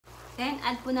Then,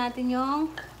 add po natin yung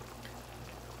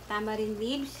tamarind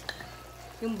leaves,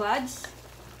 yung buds.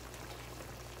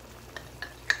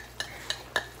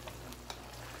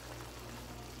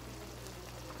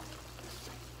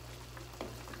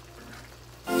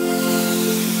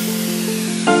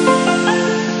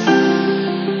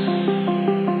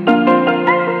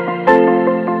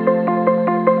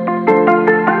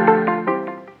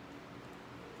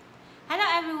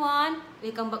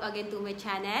 Welcome back again to my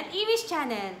channel, Emmie's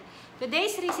channel.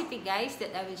 Today's recipe, guys, that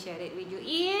I will share it with you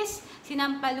is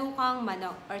Sinampalukang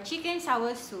Manok or chicken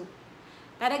sour soup.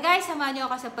 Tara guys, samahan niyo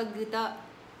ako sa pagluto.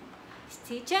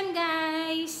 Stay tuned,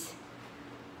 guys!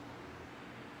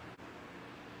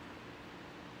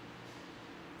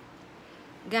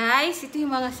 Guys, ito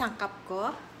yung mga sangkap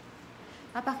ko.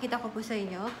 Papakita ko po sa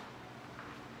inyo.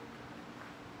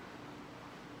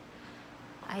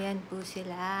 Ayan po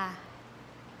sila.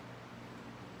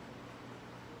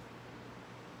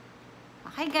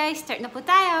 Okay guys, start na po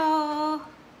tayo!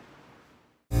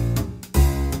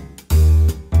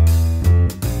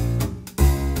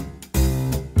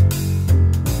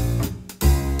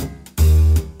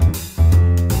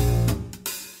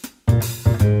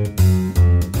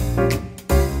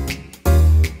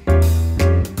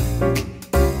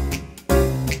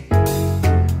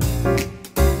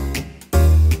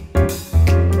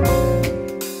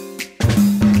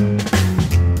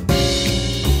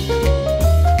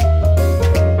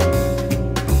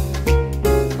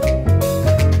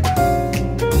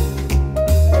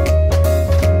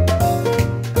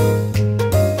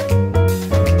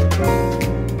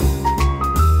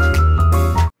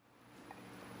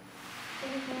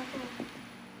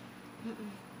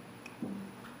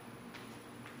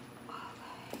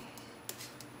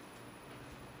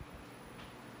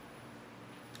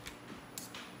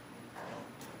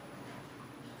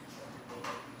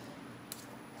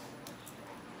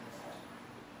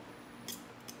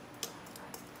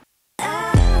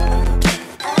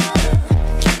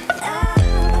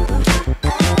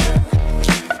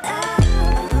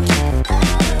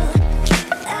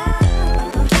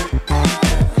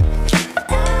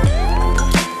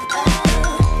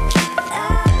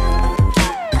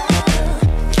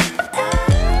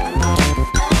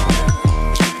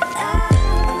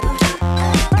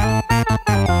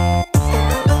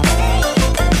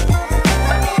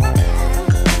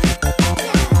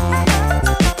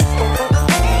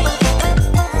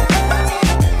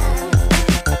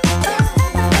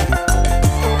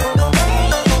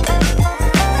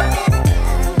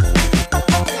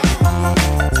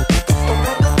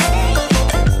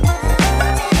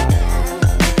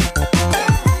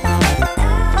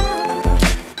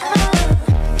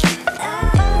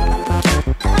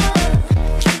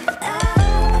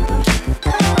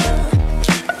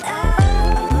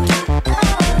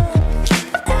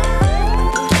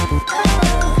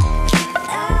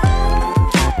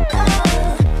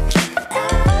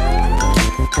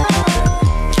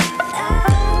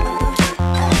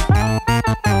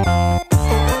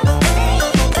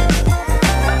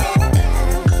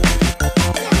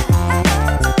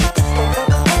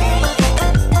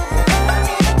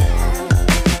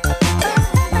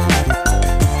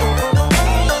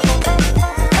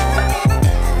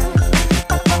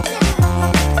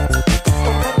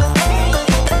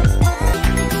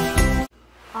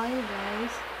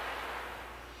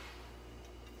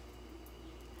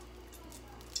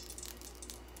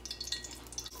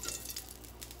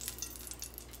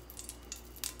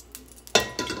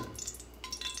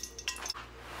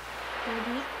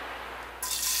 Ready?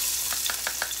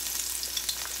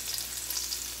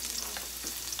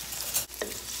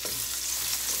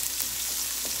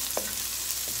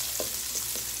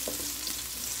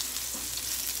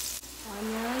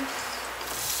 Onions.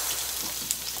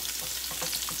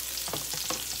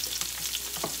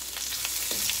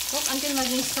 Cook until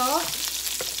maging soft.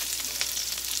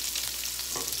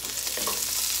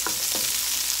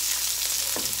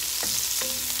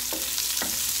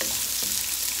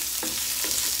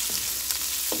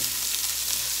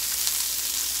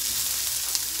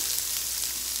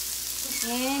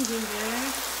 And ginger.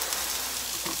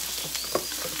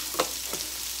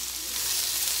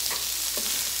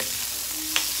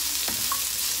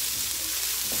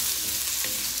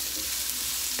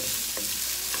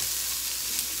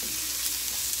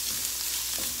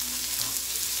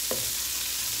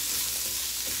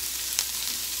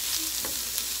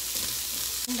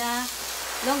 And the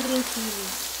long green chili.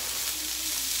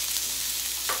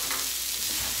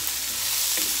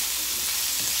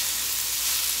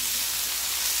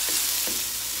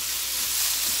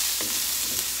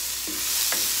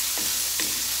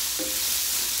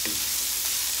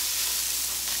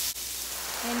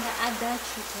 And add the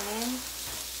chicken.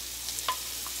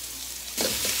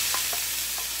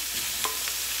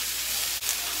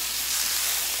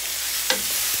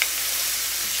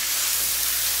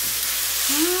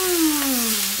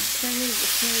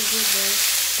 It's very good, guys.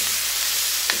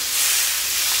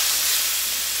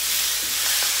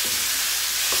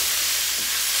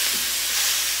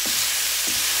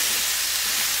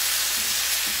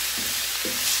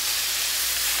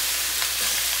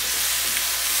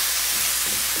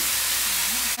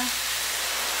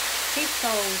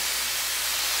 Pistol.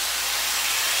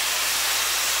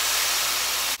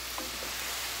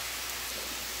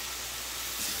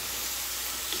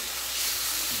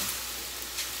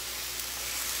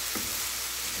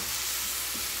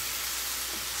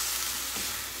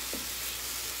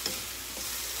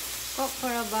 Cook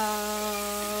for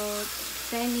about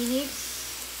 10 minutes.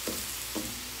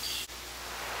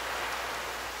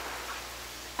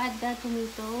 Add the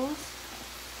tomatoes.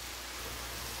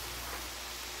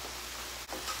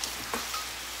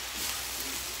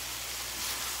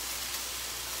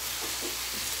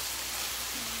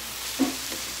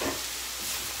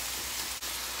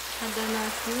 Add the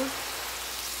mushroom.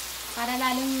 Para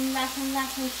lalong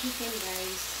lasang-lasang chicken,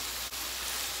 guys.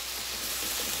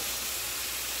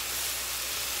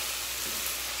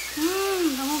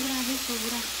 Bango, grabe,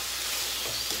 sobra.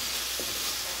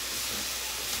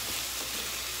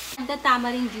 Add the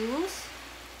tamarind juice.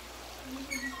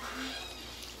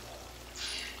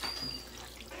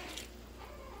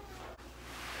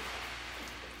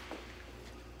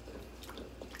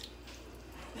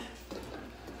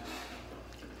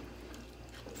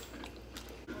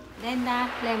 Then the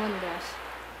lemongrass.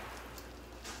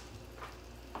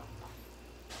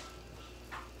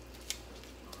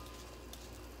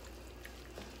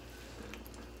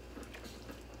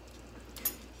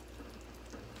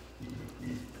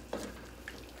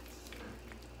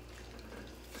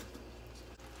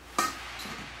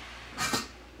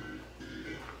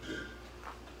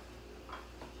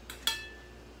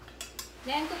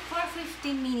 Then cook for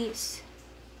 15 minutes.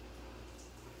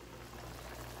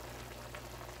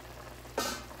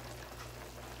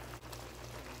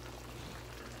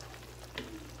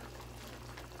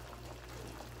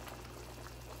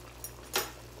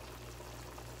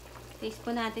 Taste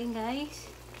po natin, guys.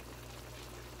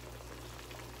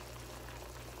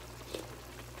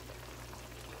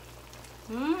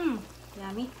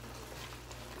 Yummy.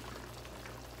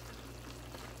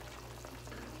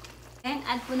 Then,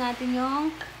 add po natin yung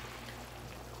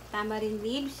tamarind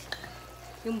leaves,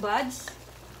 yung buds.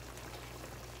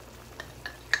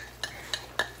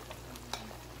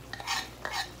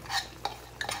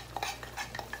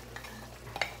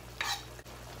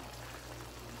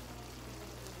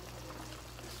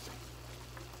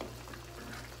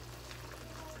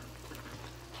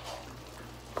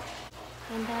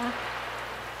 And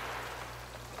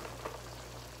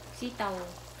sitaw.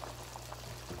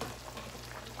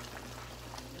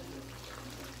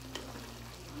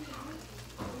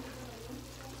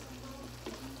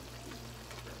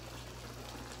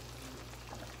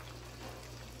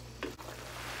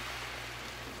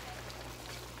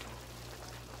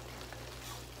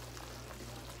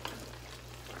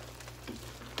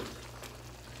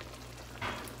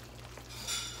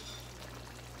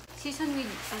 Season with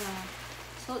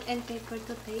salt and pepper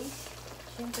to taste.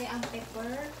 Siyempre ang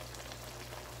pepper.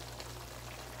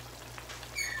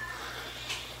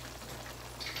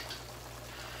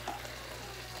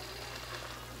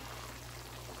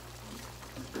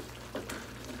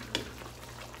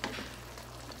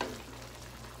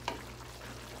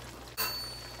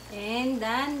 And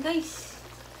done, guys.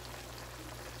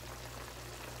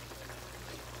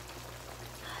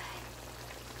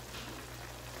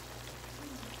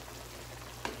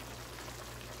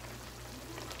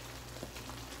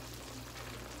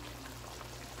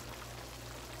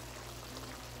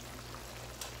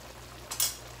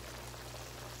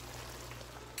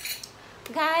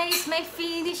 Guys, my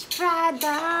finished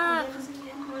product.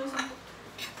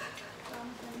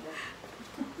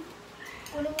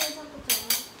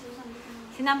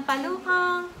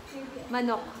 Sinampalukang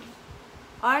manok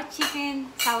or chicken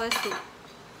sour soup.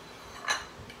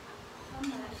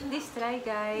 Please try,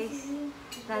 guys.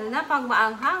 Lalo na pag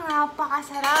maanghang,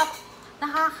 napakasarap.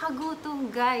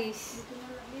 Nakakagutom, guys.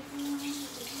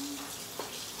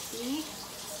 See?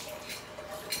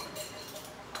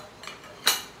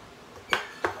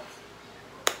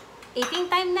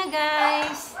 Eating time na,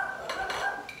 guys.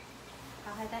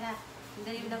 Okay, tara. In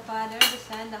the name of the Father, the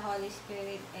Son, the Holy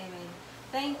Spirit. Amen.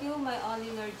 Thank you, my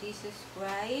only Lord Jesus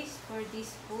Christ, for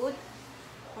this food,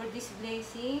 for this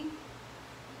blessing.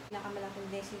 Pinakamalaking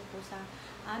blessing po sa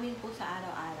amin po sa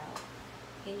araw-araw.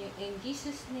 In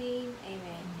Jesus' name,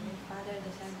 Amen. In the Father, the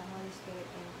Son, the Holy Spirit,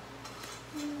 Amen.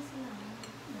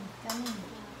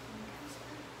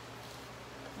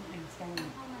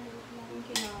 Thank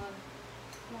you, Lord.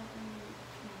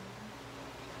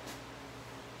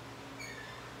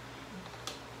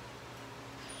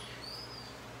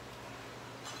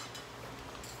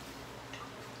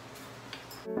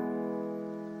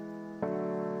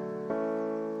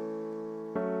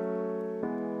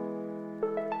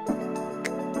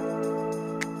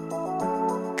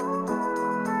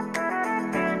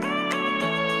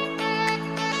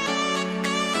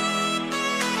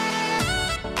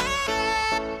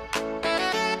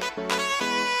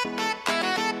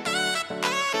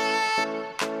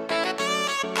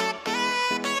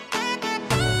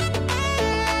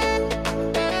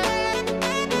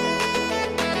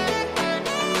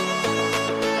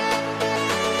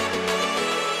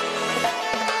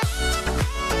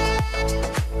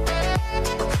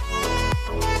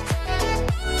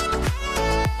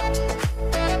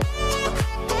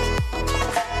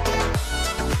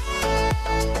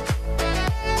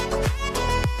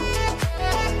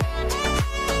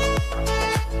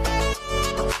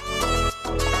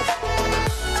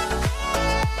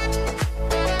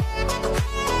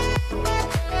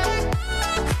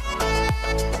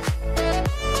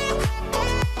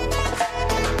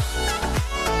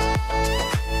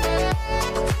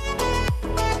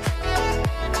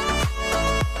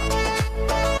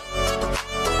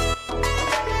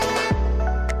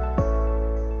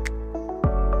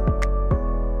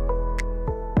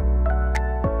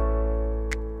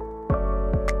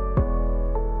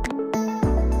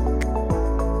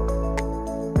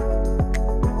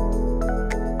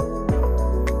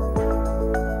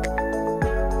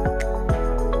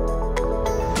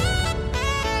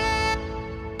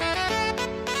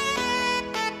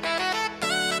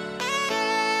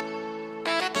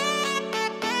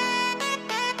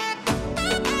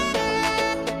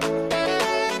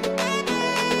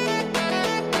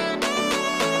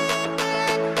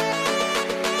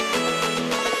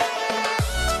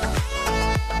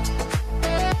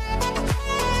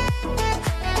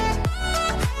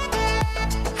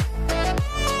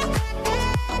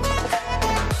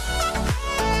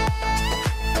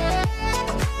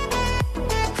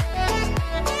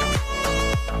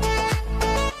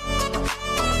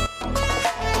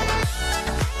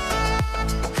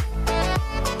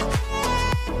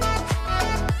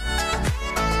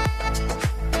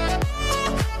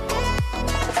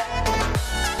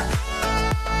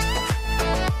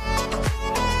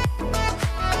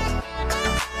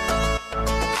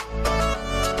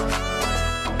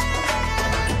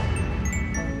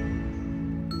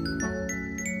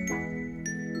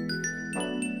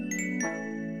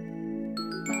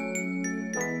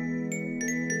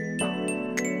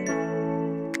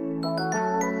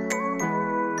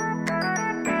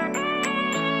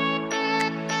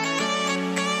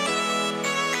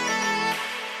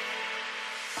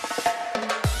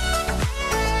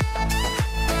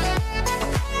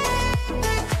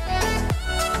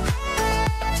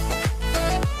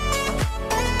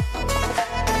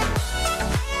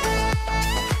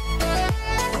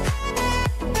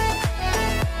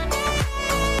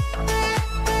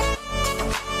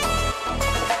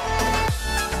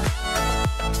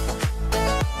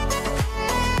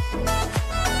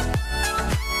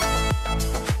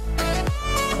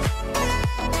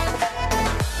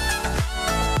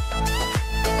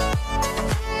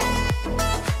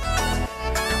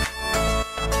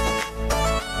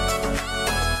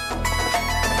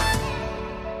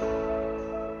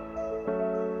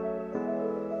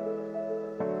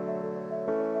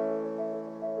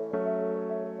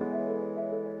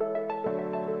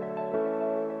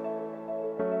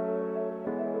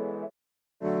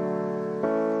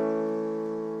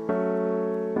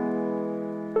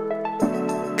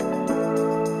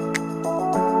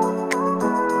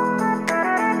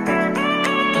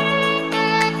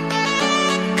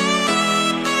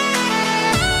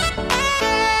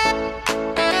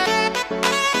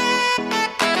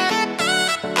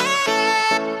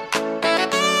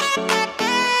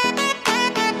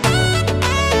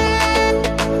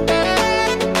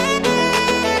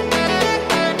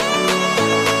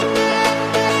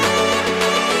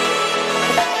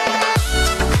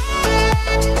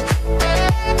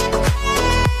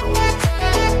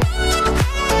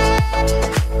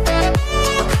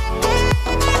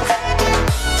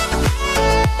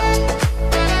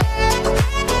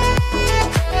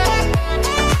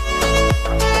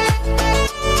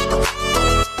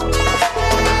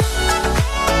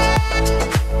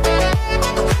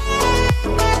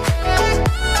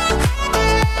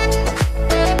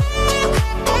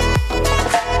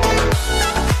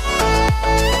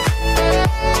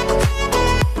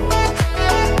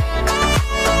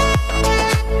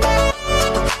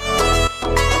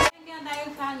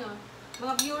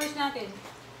 Mga viewers natin.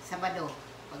 Sabado,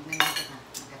 pag nandito ka,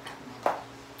 magkakain na.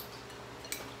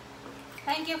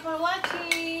 Thank you for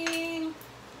watching!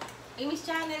 Emmie's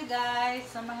channel, guys.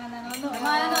 Sa mga nanonood.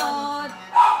 Manood.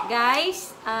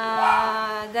 Guys,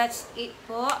 that's it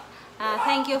po.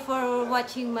 Thank you for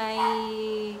watching my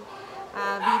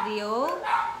video.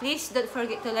 Please don't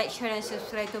forget to like, share, and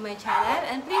subscribe to my channel.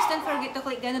 And please don't forget to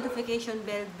click the notification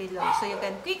bell below so you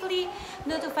can quickly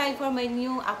notified for my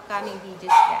new upcoming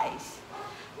videos, guys.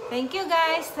 Thank you,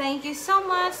 guys. Thank you so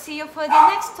much. See you for the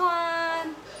next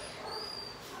one.